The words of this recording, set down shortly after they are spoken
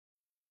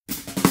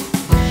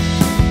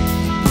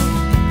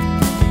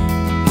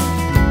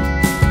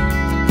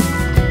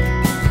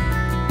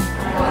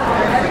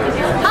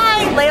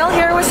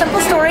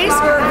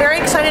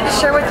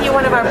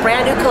of our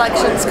brand new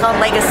collections called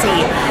Legacy.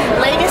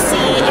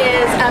 Legacy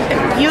is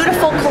a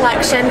beautiful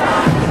collection,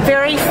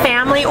 very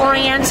family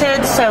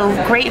oriented, so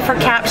great for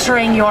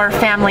capturing your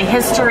family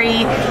history,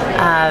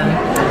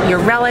 your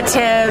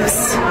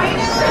relatives,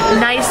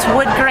 nice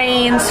wood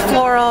grains,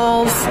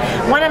 florals.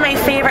 One of my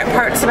favorite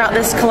parts about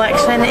this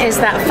collection is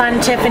that fun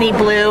Tiffany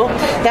blue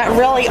that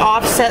really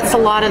offsets a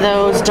lot of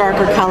those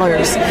darker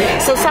colors.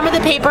 So some of the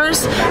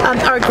papers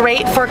are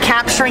great for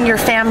capturing your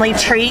family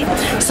tree,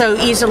 so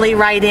easily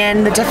write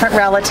in the different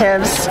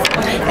relatives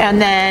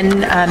and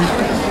then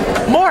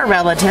more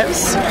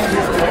relatives.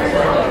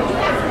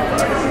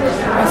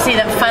 See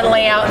that fun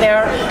layout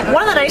there.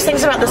 One of the nice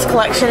things about this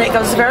collection, it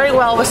goes very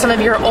well with some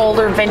of your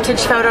older vintage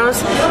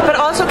photos, but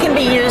also can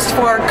be used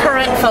for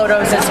current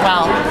photos as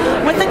well.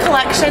 With the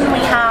collection, we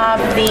have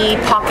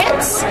the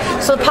pockets.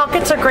 So the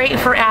pockets are great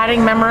for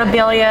adding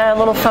memorabilia,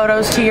 little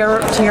photos to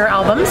your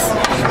albums.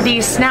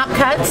 The snap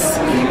cuts,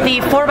 the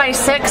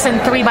 4x6 and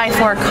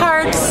 3x4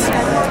 cards,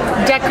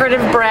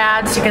 decorative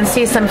brads. You can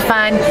see some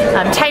fun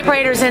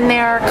typewriters in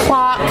there,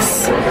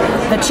 clocks,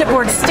 the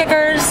chipboard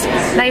stickers,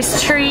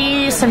 nice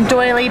trees, some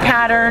doily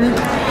pattern.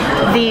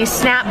 The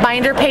snap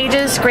binder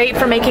pages, great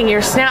for making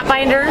your snap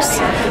binders.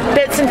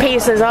 Bits and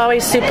pieces,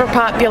 always super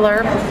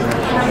popular.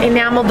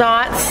 Enamel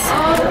dots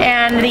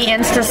and the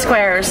Insta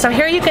squares. So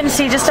here you can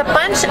see just a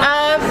bunch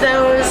of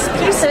those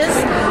pieces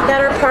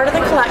that are part of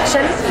the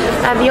collection.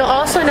 You'll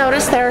also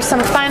notice there are some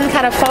fun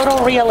kind of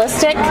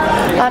photorealistic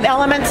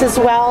elements as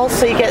well,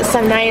 so you get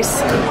some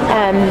nice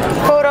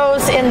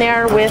photos in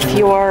there with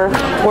your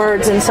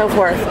words and so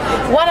forth.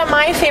 One of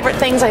my favorite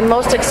things I'm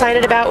most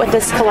excited about with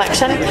this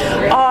collection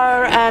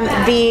are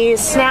the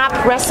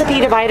snap recipe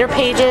divider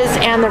pages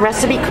and the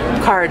recipe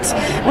cards.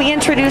 We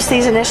introduced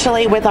these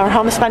initially with our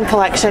homespun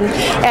collection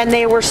and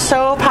they were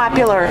so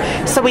popular,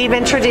 so we've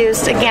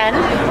introduced again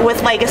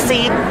with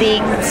Legacy the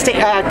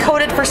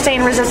coated for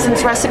stain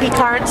resistance recipe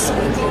cards,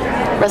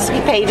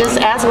 recipe pages,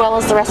 as well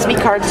as the recipe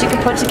cards. You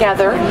can put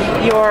together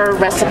your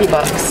recipe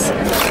books.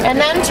 And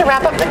then to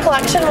wrap up the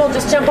collection, we'll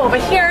just jump over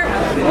here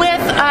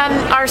with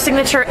our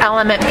signature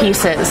element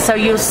pieces. So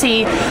you'll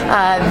see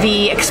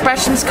the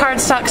expressions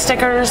cardstock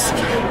stickers,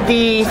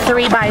 the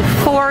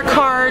 3x4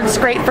 cards,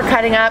 great for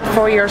cutting up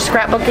for your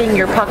scrapbooking,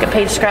 your pocket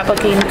page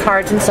scrapbooking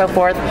cards and so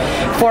forth,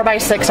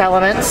 4x6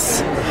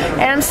 elements,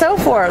 and so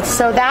forth.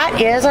 So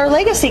that is our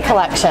Legacy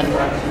collection.